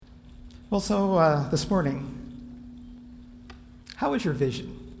This morning, how was your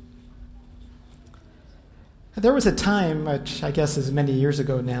vision? There was a time, which I guess is many years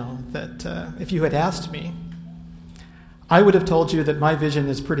ago now, that if you had asked me, I would have told you that my vision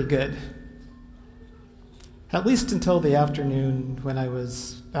is pretty good. At least until the afternoon when I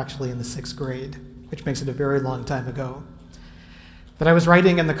was actually in the 6th grade, which makes it a very long time ago. That I was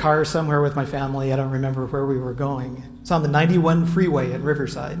riding in the car somewhere with my family. I don't remember where we were going. It's on the 91 freeway at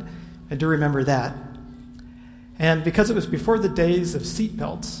Riverside. I do remember that. And because it was before the days of seat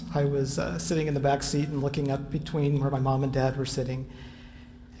belts, I was sitting in the back seat and looking up between where my mom and dad were sitting.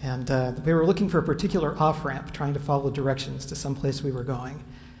 And we were looking for a particular off-ramp, trying to follow directions to some place we were going.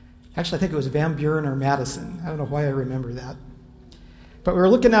 Actually, I think it was Van Buren or Madison. I don't know why I remember that. But we were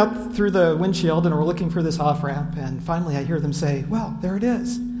looking out through the windshield and we're looking for this off-ramp, and finally I hear them say, "Well, there it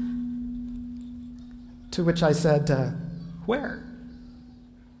is." To which I said, "Where?"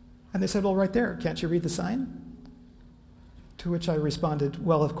 And they said, "Well, right there. Can't you read the sign?" To which I responded,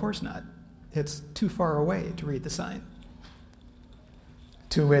 "Well, of course not. It's too far away to read the sign."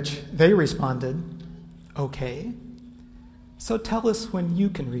 To which they responded, "Okay, so tell us when you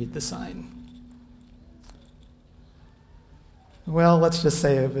can read the sign." Well, let's just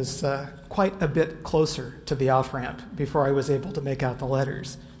say it was quite a bit closer to the off-ramp before I was able to make out the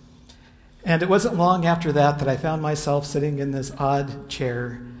letters. And it wasn't long after that I found myself sitting in this odd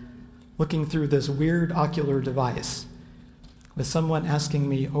chair, looking through this weird ocular device, with someone asking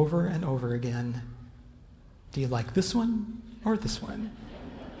me over and over again, "Do you like this one or this one?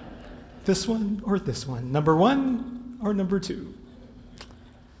 This one or this one? Number 1 or number 2?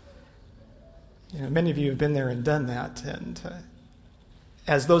 Many of you have been there and done that, and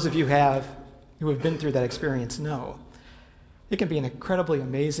as those of you who have been through that experience know, it can be an incredibly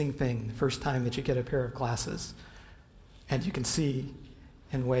amazing thing the first time that you get a pair of glasses, and you can see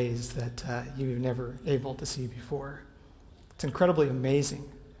in ways that you were never able to see before. It's incredibly amazing.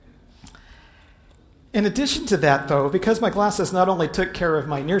 In addition to that, though, because my glasses not only took care of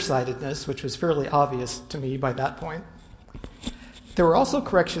my nearsightedness, which was fairly obvious to me by that point, there were also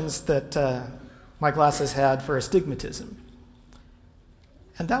corrections that my glasses had for astigmatism.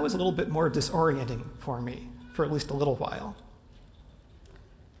 And that was a little bit more disorienting for me, for at least a little while.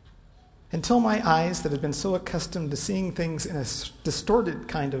 Until my eyes that had been so accustomed to seeing things in a distorted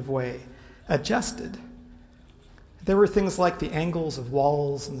kind of way adjusted, there were things like the angles of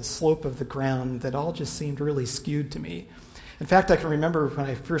walls and the slope of the ground that all just seemed really skewed to me. In fact, I can remember when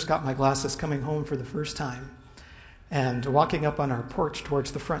I first got my glasses coming home for the first time and walking up on our porch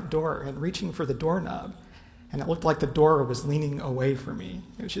towards the front door and reaching for the doorknob, and it looked like the door was leaning away from me.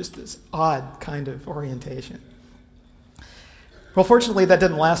 It was just this odd kind of orientation. Well, fortunately, that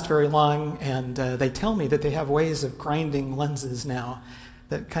didn't last very long, and they tell me that they have ways of grinding lenses now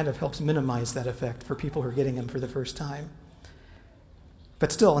that kind of helps minimize that effect for people who are getting them for the first time.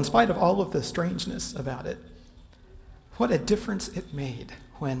 But still, in spite of all of the strangeness about it, what a difference it made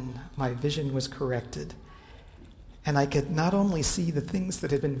when my vision was corrected, and I could not only see the things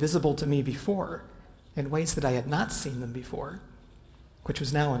that had been visible to me before in ways that I had not seen them before, which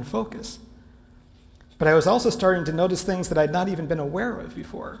was now in focus, but I was also starting to notice things that I'd not even been aware of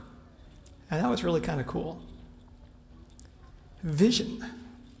before. And that was really kind of cool. Vision,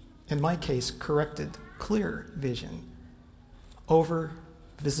 in my case, corrected clear vision over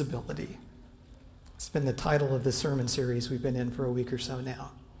visibility. It's been the title of this sermon series we've been in for a week or so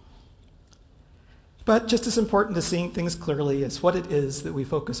now. But just as important as seeing things clearly is what it is that we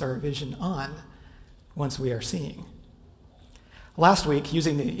focus our vision on once we are seeing. Last week,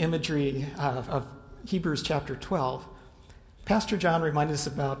 using the imagery of Hebrews chapter 12, Pastor John reminded us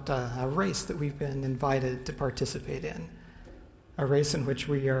about a race that we've been invited to participate in, a race in which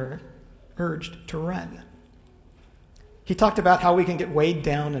we are urged to run. He talked about how we can get weighed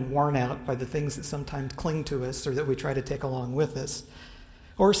down and worn out by the things that sometimes cling to us or that we try to take along with us,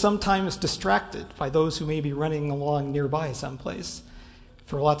 or sometimes distracted by those who may be running along nearby someplace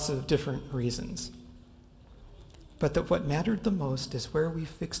for lots of different reasons. But that what mattered the most is where we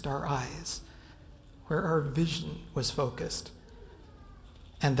fixed our eyes, where our vision was focused,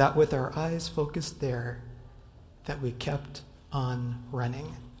 and that with our eyes focused there, that we kept on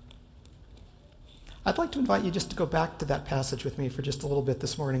running. I'd like to invite you just to go back to that passage with me for just a little bit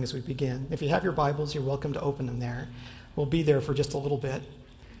this morning as we begin. If you have your Bibles, you're welcome to open them there. We'll be there for just a little bit.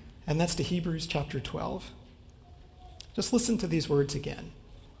 And that's to Hebrews chapter 12. Just listen to these words again.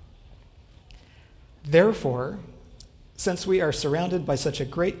 Therefore, since we are surrounded by such a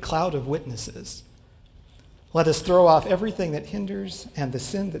great cloud of witnesses, let us throw off everything that hinders and the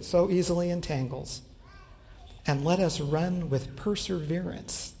sin that so easily entangles, and let us run with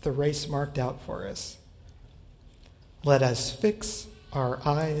perseverance the race marked out for us. Let us fix our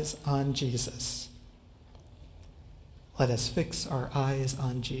eyes on Jesus. Let us fix our eyes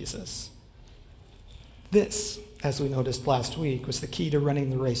on Jesus. This, as we noticed last week, was the key to running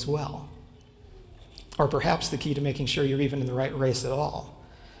the race well. Or perhaps the key to making sure you're even in the right race at all.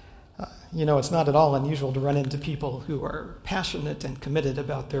 It's not at all unusual to run into people who are passionate and committed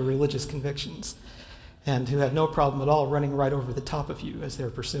about their religious convictions and who have no problem at all running right over the top of you as they're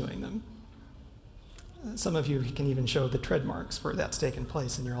pursuing them. Some of you can even show the tread marks where that's taken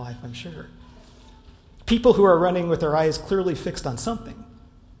place in your life, I'm sure. People who are running with their eyes clearly fixed on something,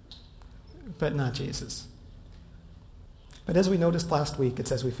 but not Jesus. But as we noticed last week,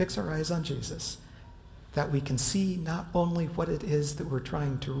 it's as we fix our eyes on Jesus that we can see not only what it is that we're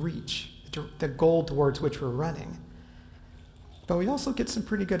trying to reach, the goal towards which we're running, but we also get some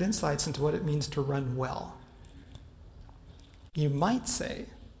pretty good insights into what it means to run well. You might say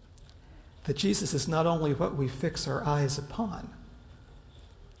that Jesus is not only what we fix our eyes upon,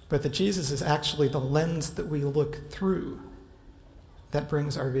 but that Jesus is actually the lens that we look through that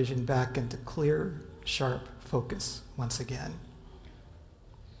brings our vision back into clear, sharp focus once again.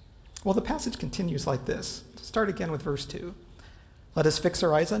 Well, the passage continues like this. Start again with verse 2. Let us fix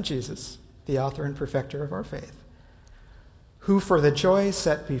our eyes on Jesus, the author and perfecter of our faith, who for the joy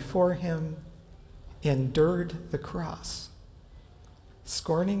set before him endured the cross,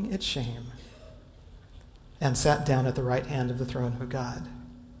 scorning its shame, and sat down at the right hand of the throne of God.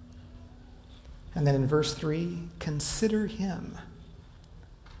 And then in verse 3, consider him.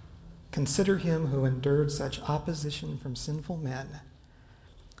 Consider him who endured such opposition from sinful men,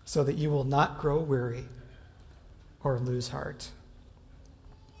 so that you will not grow weary or lose heart.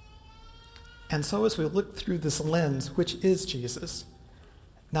 And so as we look through this lens, which is Jesus,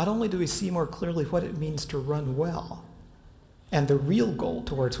 not only do we see more clearly what it means to run well and the real goal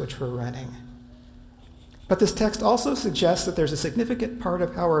towards which we're running, but this text also suggests that there's a significant part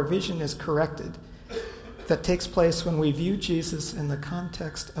of how our vision is corrected that takes place when we view Jesus in the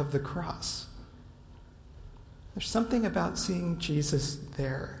context of the cross. There's something about seeing Jesus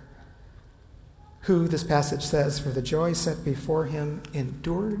there, who, this passage says, for the joy set before him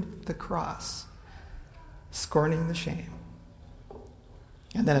endured the cross, scorning the shame.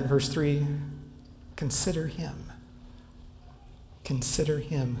 And then in verse 3, consider him. Consider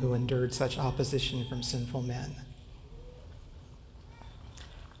him who endured such opposition from sinful men.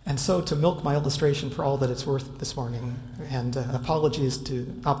 And so, to milk my illustration for all that it's worth this morning, and apologies to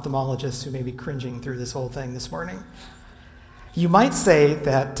ophthalmologists who may be cringing through this whole thing this morning, you might say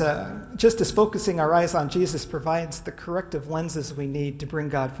that just as focusing our eyes on Jesus provides the corrective lenses we need to bring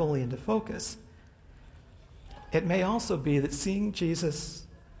God fully into focus, it may also be that seeing Jesus,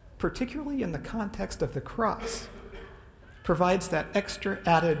 particularly in the context of the cross, provides that extra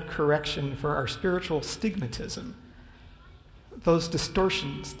added correction for our spiritual stigmatism, those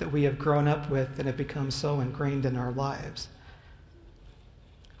distortions that we have grown up with and have become so ingrained in our lives,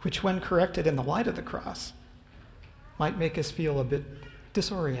 which when corrected in the light of the cross might make us feel a bit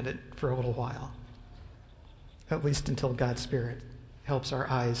disoriented for a little while, at least until God's Spirit helps our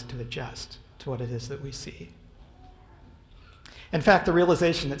eyes to adjust to what it is that we see. In fact, the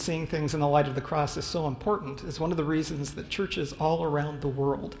realization that seeing things in the light of the cross is so important is one of the reasons that churches all around the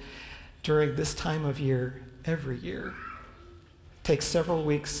world during this time of year, every year, take several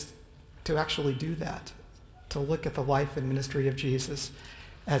weeks to actually do that, to look at the life and ministry of Jesus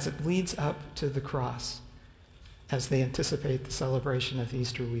as it leads up to the cross, as they anticipate the celebration of the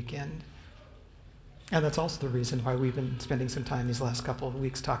Easter weekend. And that's also the reason why we've been spending some time these last couple of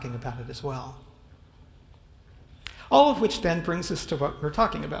weeks talking about it as well. All of which then brings us to what we're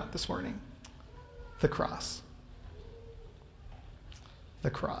talking about this morning, the cross. The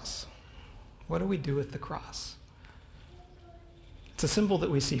cross. What do we do with the cross? It's a symbol that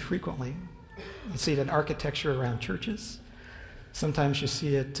we see frequently. You see it in architecture around churches. Sometimes you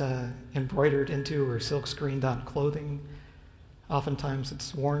see it embroidered into or silk screened on clothing. Oftentimes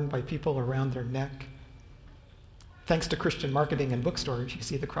it's worn by people around their neck. Thanks to Christian marketing and bookstores, you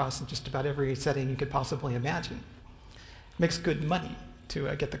see the cross in just about every setting you could possibly imagine. It makes good money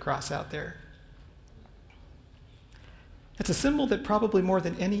to get the cross out there. It's a symbol that probably more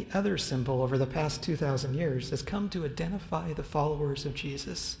than any other symbol over the past 2,000 years has come to identify the followers of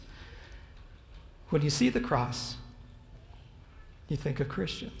Jesus. When you see the cross, you think of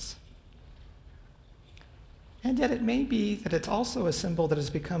Christians. And yet it may be that it's also a symbol that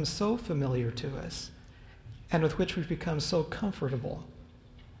has become so familiar to us and with which we've become so comfortable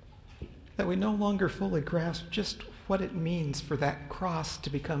that we no longer fully grasp just what it means for that cross to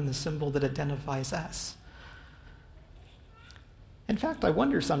become the symbol that identifies us. In fact, I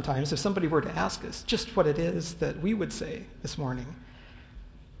wonder sometimes if somebody were to ask us just what it is that we would say this morning,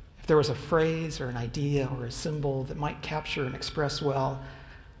 if there was a phrase or an idea or a symbol that might capture and express well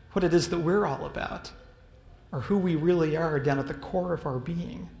what it is that we're all about, or who we really are down at the core of our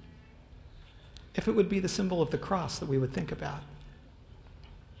being, if it would be the symbol of the cross that we would think about.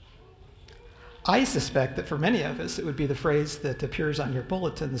 I suspect that for many of us, it would be the phrase that appears on your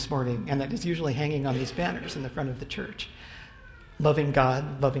bulletin this morning and that is usually hanging on these banners in the front of the church. Loving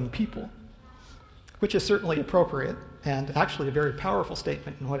God, loving people, which is certainly appropriate and actually a very powerful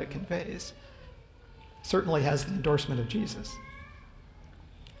statement in what it conveys. Certainly has the endorsement of Jesus.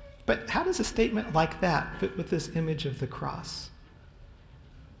 But how does a statement like that fit with this image of the cross?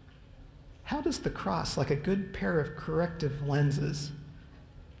 How does the cross, like a good pair of corrective lenses,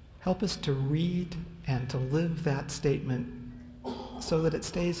 help us to read and to live that statement so that it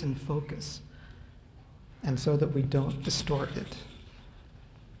stays in focus and so that we don't distort it?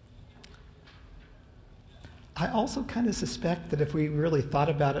 I also kind of suspect that if we really thought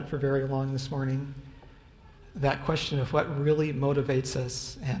about it for very long this morning, that question of what really motivates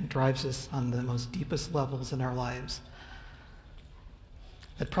us and drives us on the most deepest levels in our lives,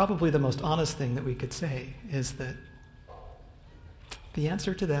 that probably the most honest thing that we could say is that the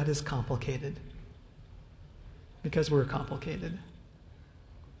answer to that is complicated, because we're complicated.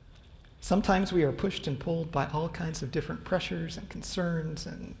 Sometimes we are pushed and pulled by all kinds of different pressures and concerns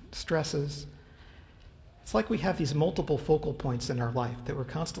and stresses. It's like we have these multiple focal points in our life that we're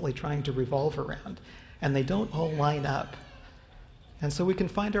constantly trying to revolve around, and they don't all line up. And so we can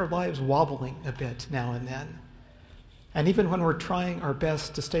find our lives wobbling a bit now and then. And even when we're trying our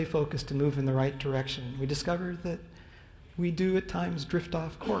best to stay focused and move in the right direction, we discover that we do at times drift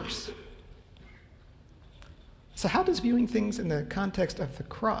off course. So how does viewing things in the context of the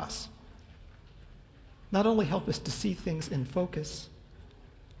cross not only help us to see things in focus,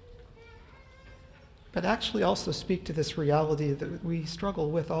 but actually also speak to this reality that we struggle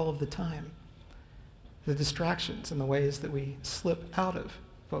with all of the time, the distractions and the ways that we slip out of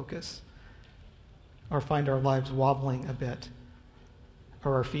focus or find our lives wobbling a bit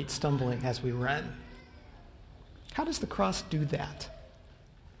or our feet stumbling as we run? How does the cross do that?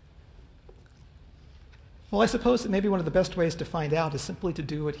 Well, I suppose that maybe one of the best ways to find out is simply to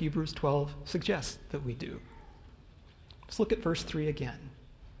do what Hebrews 12 suggests that we do. Let's look at verse 3 again.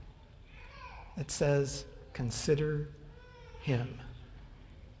 It says, "Consider him.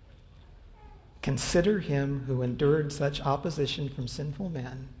 Consider him who endured such opposition from sinful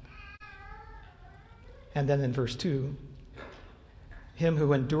men." And then in verse 2, "Him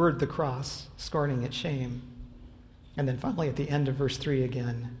who endured the cross, scorning its shame." And then finally at the end of verse 3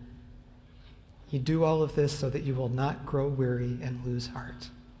 again, "You do all of this so that you will not grow weary and lose heart."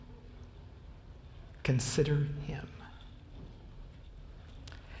 Consider him.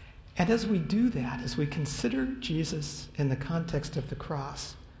 And as we do that, as we consider Jesus in the context of the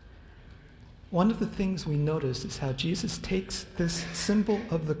cross, one of the things we notice is how Jesus takes this symbol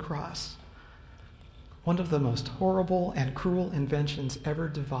of the cross, one of the most horrible and cruel inventions ever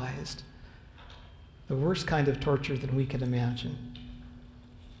devised, the worst kind of torture that we can imagine,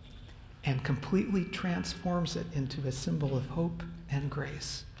 and completely transforms it into a symbol of hope and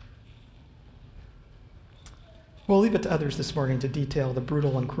grace. We'll leave it to others this morning to detail the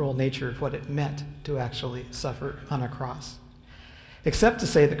brutal and cruel nature of what it meant to actually suffer on a cross, except to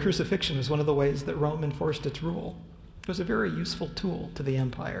say that crucifixion was one of the ways that Rome enforced its rule. It was a very useful tool to the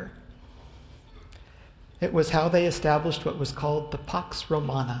empire. It was how they established what was called the Pax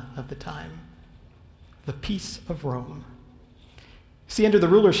Romana of the time, the peace of Rome. See, under the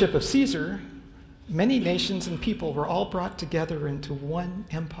rulership of Caesar, many nations and people were all brought together into one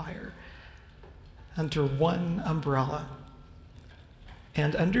empire, under one umbrella.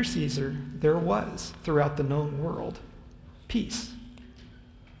 And under Caesar, there was, throughout the known world, peace.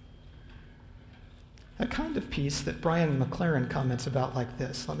 A kind of peace that Brian McLaren comments about like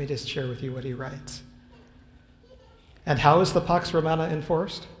this. Let me just share with you what he writes. "And how is the Pax Romana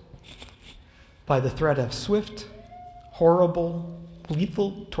enforced? By the threat of swift, horrible,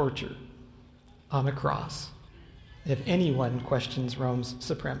 lethal torture on a cross, if anyone questions Rome's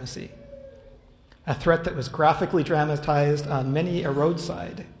supremacy. A threat that was graphically dramatized on many a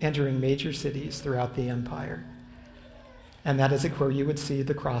roadside entering major cities throughout the empire. And that is where you would see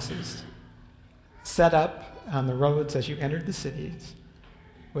the crosses set up on the roads as you entered the cities,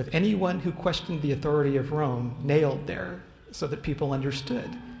 with anyone who questioned the authority of Rome nailed there so that people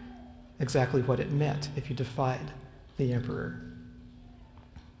understood exactly what it meant if you defied the emperor.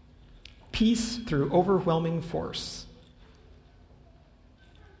 Peace through overwhelming force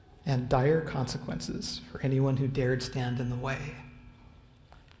and dire consequences for anyone who dared stand in the way."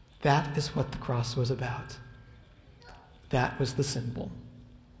 That is what the cross was about. That was the symbol.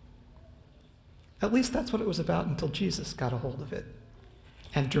 At least that's what it was about until Jesus got a hold of it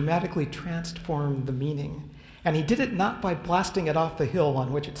and dramatically transformed the meaning. And he did it not by blasting it off the hill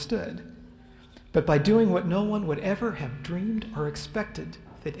on which it stood, but by doing what no one would ever have dreamed or expected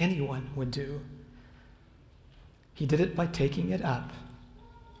that anyone would do. He did it by taking it up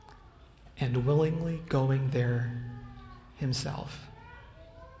and willingly going there himself.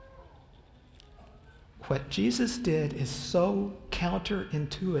 What Jesus did is so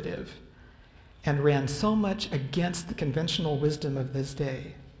counterintuitive and ran so much against the conventional wisdom of this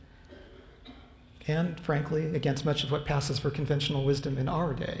day, and frankly, against much of what passes for conventional wisdom in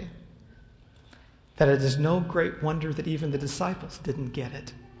our day, that it is no great wonder that even the disciples didn't get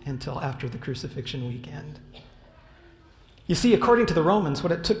it until after the crucifixion weekend. You see, according to the Romans,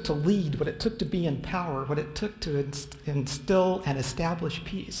 what it took to lead, what it took to be in power, what it took to instill and establish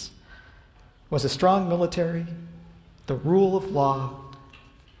peace was a strong military, the rule of law,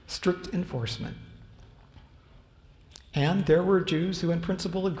 strict enforcement. And there were Jews who in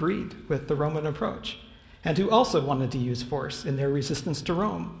principle agreed with the Roman approach and who also wanted to use force in their resistance to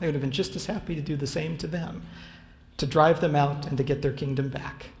Rome. They would have been just as happy to do the same to them, to drive them out and to get their kingdom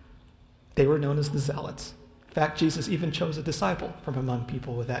back. They were known as the Zealots. In fact, Jesus even chose a disciple from among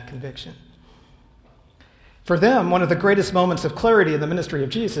people with that conviction. For them, one of the greatest moments of clarity in the ministry of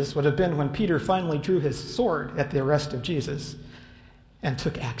Jesus would have been when Peter finally drew his sword at the arrest of Jesus and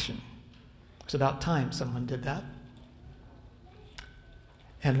took action. It was about time someone did that.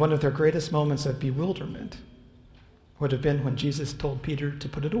 And one of their greatest moments of bewilderment would have been when Jesus told Peter to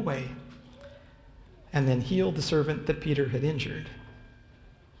put it away and then healed the servant that Peter had injured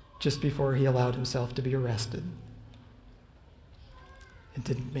just before he allowed himself to be arrested. It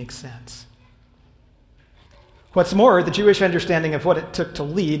didn't make sense. What's more, the Jewish understanding of what it took to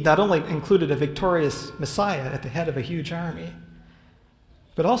lead not only included a victorious Messiah at the head of a huge army,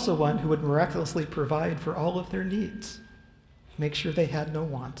 but also one who would miraculously provide for all of their needs, make sure they had no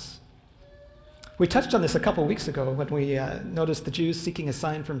wants. We touched on this a couple weeks ago when we noticed the Jews seeking a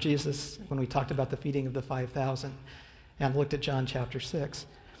sign from Jesus when we talked about the feeding of the 5,000 and looked at John chapter 6.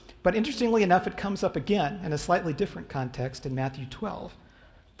 But interestingly enough, it comes up again in a slightly different context in Matthew 12.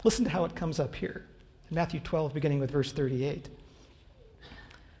 Listen to how it comes up here. Matthew 12, beginning with verse 38.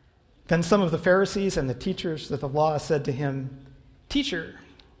 Then some of the Pharisees and the teachers of the law said to him, "Teacher,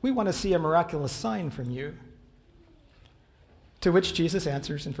 we want to see a miraculous sign from you." To which Jesus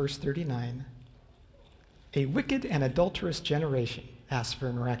answers in verse 39, "A wicked and adulterous generation asks for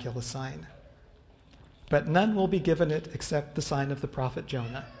a miraculous sign, but none will be given it except the sign of the prophet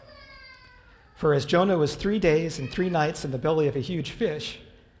Jonah. For as Jonah was 3 days and 3 nights in the belly of a huge fish,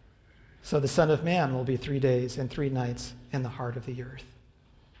 so the Son of Man will be 3 days and 3 nights in the heart of the earth."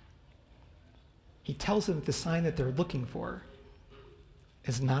 He tells them the sign that they're looking for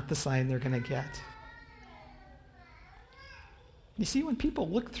is not the sign they're going to get. You see, when people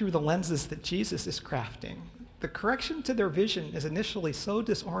look through the lenses that Jesus is crafting, the correction to their vision is initially so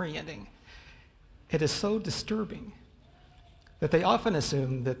disorienting, it is so disturbing, that they often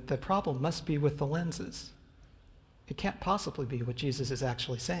assume that the problem must be with the lenses. It can't possibly be what Jesus is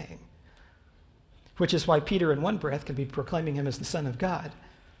actually saying. Which is why Peter in one breath can be proclaiming him as the Son of God,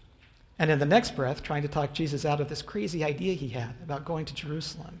 and in the next breath trying to talk Jesus out of this crazy idea he had about going to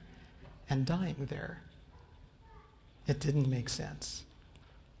Jerusalem and dying there. It didn't make sense.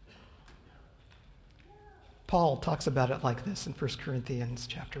 Paul talks about it like this in 1 Corinthians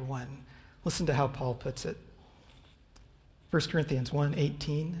chapter 1. Listen to how Paul puts it. 1 Corinthians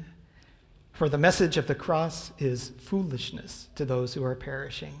 1:18, "For the message of the cross is foolishness to those who are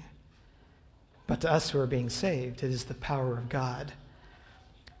perishing, but to us who are being saved, it is the power of God.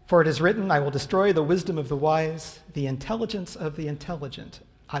 For it is written, I will destroy the wisdom of the wise, the intelligence of the intelligent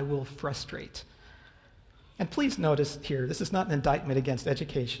I will frustrate." And please notice here, this is not an indictment against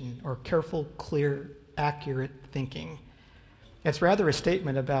education or careful, clear, accurate thinking. It's rather a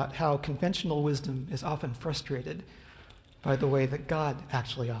statement about how conventional wisdom is often frustrated by the way that God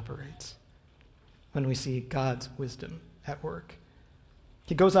actually operates when we see God's wisdom at work.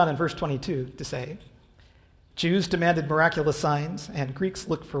 He goes on in verse 22 to say, "Jews demanded miraculous signs, and Greeks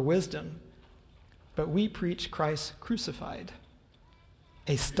looked for wisdom, but we preach Christ crucified,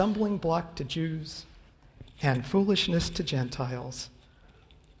 a stumbling block to Jews and foolishness to Gentiles.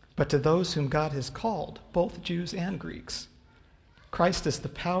 But to those whom God has called, both Jews and Greeks, Christ is the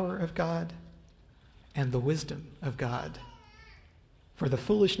power of God and the wisdom of God. For the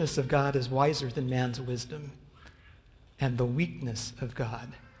foolishness of God is wiser than man's wisdom, and the weakness of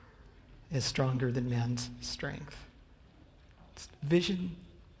God is stronger than man's strength." It's vision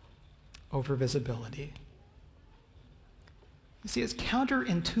over visibility. You see, as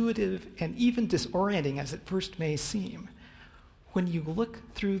counterintuitive and even disorienting as it first may seem, when you look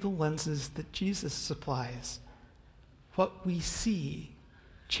through the lenses that Jesus supplies, what we see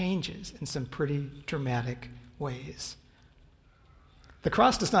changes in some pretty dramatic ways. The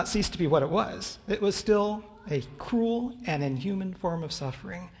cross does not cease to be what it was. It was still a cruel and inhuman form of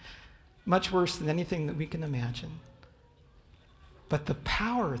suffering, much worse than anything that we can imagine. But the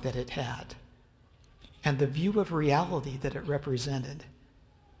power that it had and the view of reality that it represented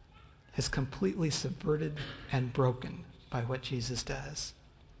is completely subverted and broken by what Jesus does.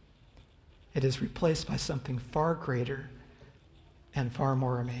 It is replaced by something far greater and far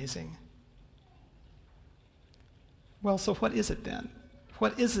more amazing. Well, so what is it then?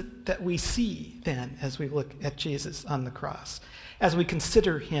 What is it that we see then as we look at Jesus on the cross, as we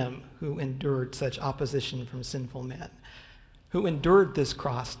consider him who endured such opposition from sinful men, who endured this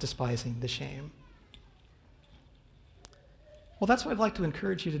cross despising the shame? Well, that's what I'd like to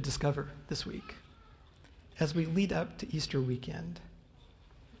encourage you to discover this week as we lead up to Easter weekend.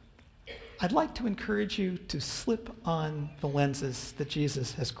 I'd like to encourage you to slip on the lenses that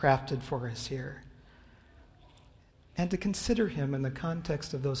Jesus has crafted for us here and to consider him in the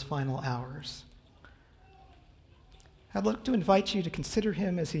context of those final hours. I'd like to invite you to consider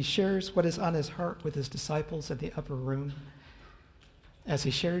him as he shares what is on his heart with his disciples at the upper room, as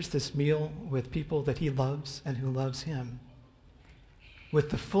he shares this meal with people that he loves and who loves him, with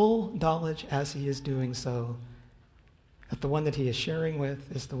the full knowledge as he is doing so that the one that he is sharing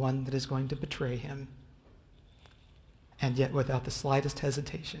with is the one that is going to betray him. And yet, without the slightest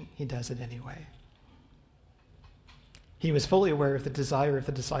hesitation, he does it anyway. He was fully aware of the desire of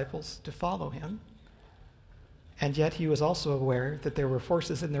the disciples to follow him, and yet he was also aware that there were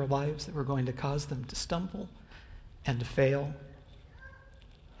forces in their lives that were going to cause them to stumble and to fail,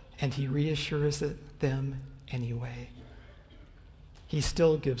 and he reassures them anyway. He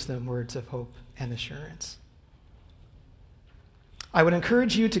still gives them words of hope and assurance. I would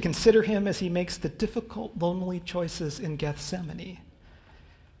encourage you to consider him as he makes the difficult, lonely choices in Gethsemane,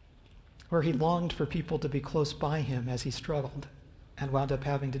 where he longed for people to be close by him as he struggled and wound up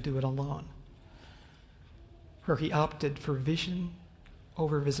having to do it alone, where he opted for vision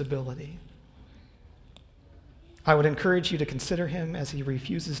over visibility. I would encourage you to consider him as he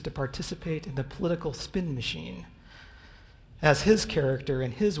refuses to participate in the political spin machine, as his character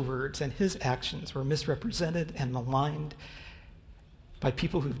and his words and his actions were misrepresented and maligned by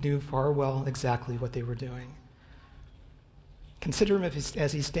people who knew far well exactly what they were doing. Consider him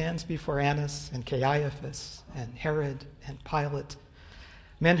as he stands before Annas and Caiaphas and Herod and Pilate,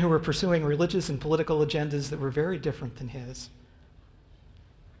 men who were pursuing religious and political agendas that were very different than his.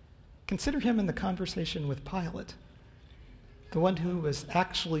 Consider him in the conversation with Pilate, the one who was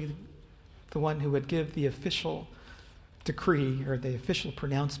actually the one who would give the official decree or the official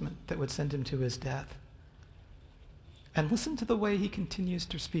pronouncement that would send him to his death. And listen to the way he continues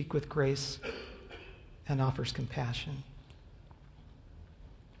to speak with grace and offers compassion.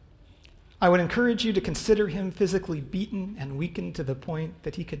 I would encourage you to consider him physically beaten and weakened to the point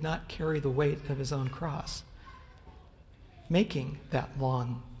that he could not carry the weight of his own cross, making that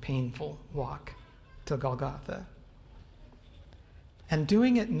long, painful walk to Golgotha. And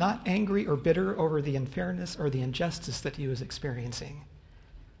doing it not angry or bitter over the unfairness or the injustice that he was experiencing,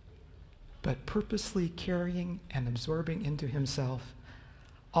 but purposely carrying and absorbing into himself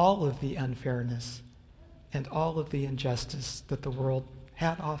all of the unfairness and all of the injustice that the world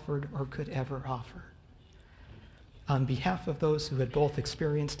had offered or could ever offer, on behalf of those who had both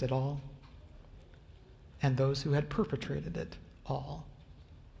experienced it all and those who had perpetrated it all.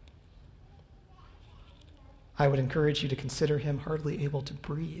 I would encourage you to consider him hardly able to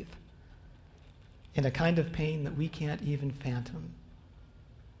breathe, in a kind of pain that we can't even fathom,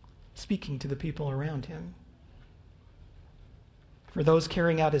 speaking to the people around him. For those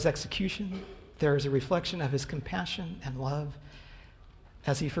carrying out his execution, there is a reflection of his compassion and love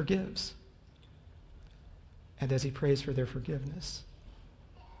as he forgives and as he prays for their forgiveness.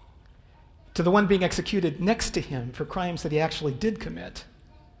 To the one being executed next to him for crimes that he actually did commit,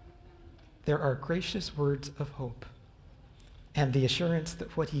 there are gracious words of hope and the assurance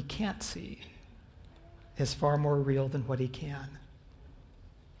that what he can't see is far more real than what he can.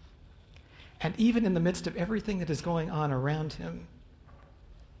 And even in the midst of everything that is going on around him,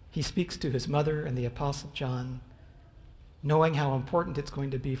 he speaks to his mother and the Apostle John, knowing how important it's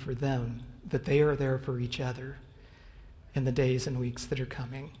going to be for them that they are there for each other in the days and weeks that are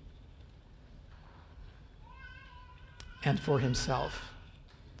coming. And for himself,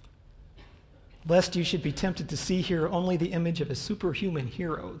 lest you should be tempted to see here only the image of a superhuman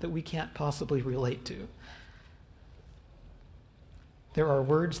hero that we can't possibly relate to. There are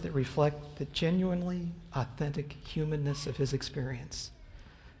words that reflect the genuinely authentic humanness of his experience.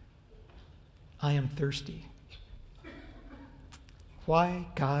 I am thirsty. Why,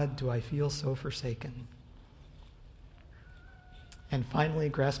 God, do I feel so forsaken? And finally,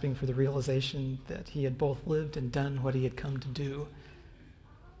 grasping for the realization that he had both lived and done what he had come to do,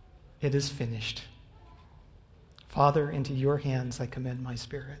 it is finished. Father, into your hands I commend my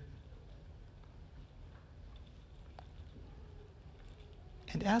spirit.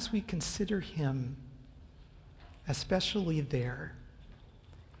 And as we consider him, especially there,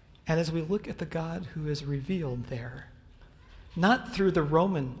 and as we look at the God who is revealed there, not through the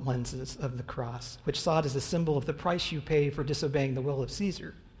Roman lenses of the cross, which saw it as a symbol of the price you pay for disobeying the will of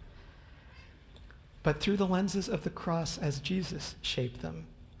Caesar, but through the lenses of the cross as Jesus shaped them,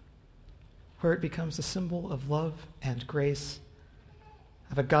 where it becomes a symbol of love and grace,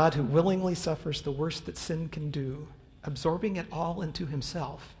 of a God who willingly suffers the worst that sin can do, absorbing it all into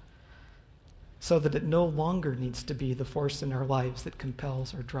himself, so that it no longer needs to be the force in our lives that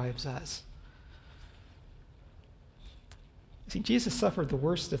compels or drives us. See, Jesus suffered the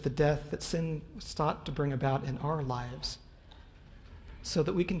worst of the death that sin sought to bring about in our lives, so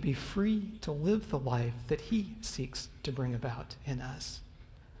that we can be free to live the life that he seeks to bring about in us.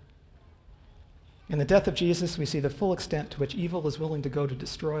 In the death of Jesus, we see the full extent to which evil is willing to go to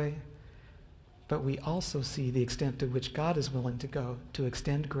destroy, but we also see the extent to which God is willing to go to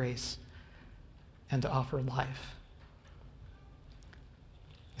extend grace and to offer life.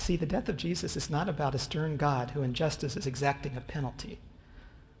 See, the death of Jesus is not about a stern God who in justice is exacting a penalty.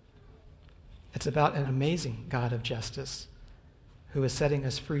 It's about an amazing God of justice who is setting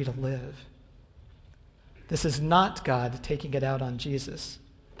us free to live. This is not God taking it out on Jesus,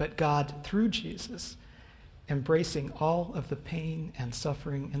 but God, through Jesus, embracing all of the pain and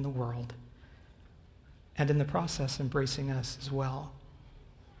suffering in the world, and in the process embracing us as well.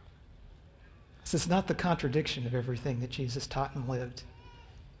 This is not the contradiction of everything that Jesus taught and lived.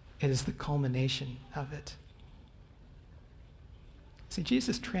 It is the culmination of it. See,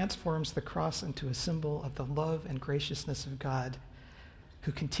 Jesus transforms the cross into a symbol of the love and graciousness of God,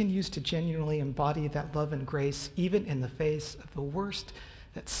 who continues to genuinely embody that love and grace even in the face of the worst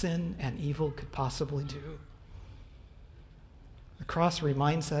that sin and evil could possibly do. The cross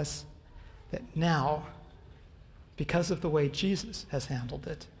reminds us that now, because of the way Jesus has handled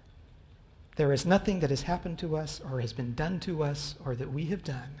it, there is nothing that has happened to us or has been done to us or that we have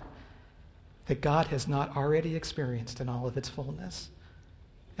done that God has not already experienced in all of its fullness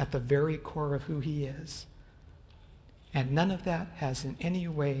at the very core of who he is. And none of that has in any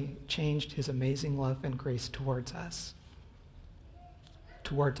way changed his amazing love and grace towards us,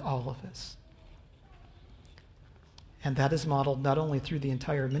 towards all of us. And that is modeled not only through the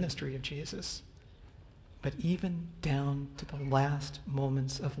entire ministry of Jesus, but even down to the last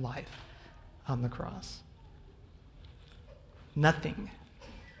moments of life on the cross. Nothing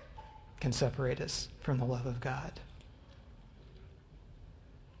can separate us from the love of God.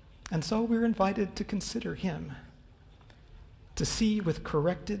 And so we're invited to consider him, to see with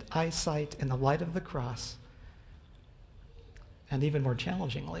corrected eyesight in the light of the cross, and even more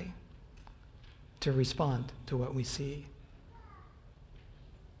challengingly, to respond to what we see.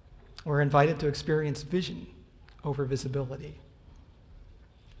 We're invited to experience vision over visibility,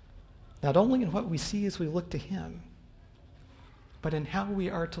 not only in what we see as we look to him, but in how we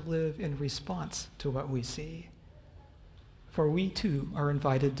are to live in response to what we see. For we too are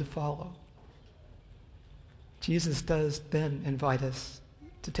invited to follow. Jesus does then invite us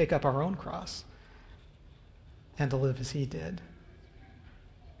to take up our own cross and to live as he did.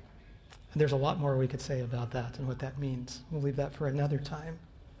 And there's a lot more we could say about that and what that means. We'll leave that for another time.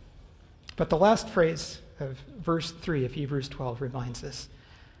 But the last phrase of verse 3 of Hebrews 12 reminds us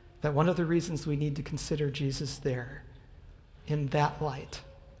that one of the reasons we need to consider Jesus there in that light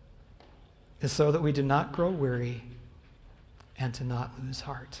is so that we do not grow weary and to not lose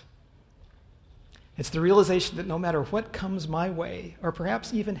heart. It's the realization that no matter what comes my way, or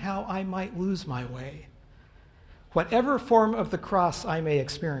perhaps even how I might lose my way, whatever form of the cross I may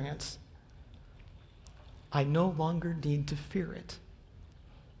experience, I no longer need to fear it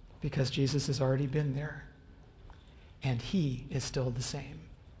because Jesus has already been there and he is still the same.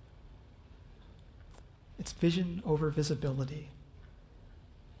 It's vision over visibility.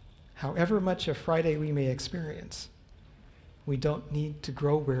 However much of Friday we may experience, we don't need to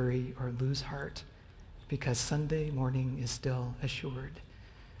grow weary or lose heart because Sunday morning is still assured.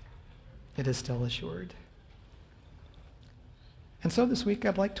 It is still assured. And so this week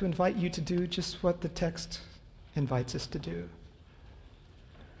I'd like to invite you to do just what the text invites us to do,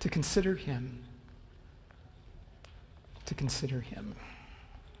 to consider him. To consider him.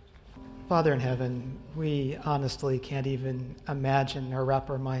 Father in heaven, we honestly can't even imagine or wrap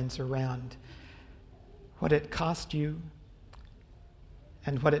our minds around what it cost you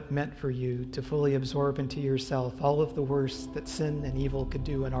and what it meant for you to fully absorb into yourself all of the worst that sin and evil could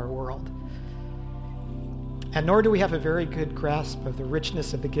do in our world. And nor do we have a very good grasp of the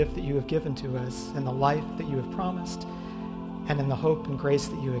richness of the gift that you have given to us and the life that you have promised and in the hope and grace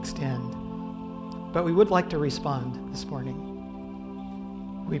that you extend. But we would like to respond this morning.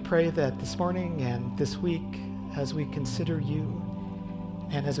 We pray that this morning and this week, as we consider you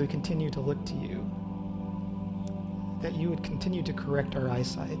and as we continue to look to you, that you would continue to correct our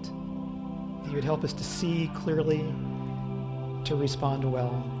eyesight, that you would help us to see clearly, to respond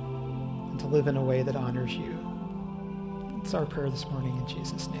well, and to live in a way that honors you. It's our prayer this morning in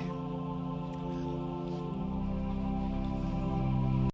Jesus' name.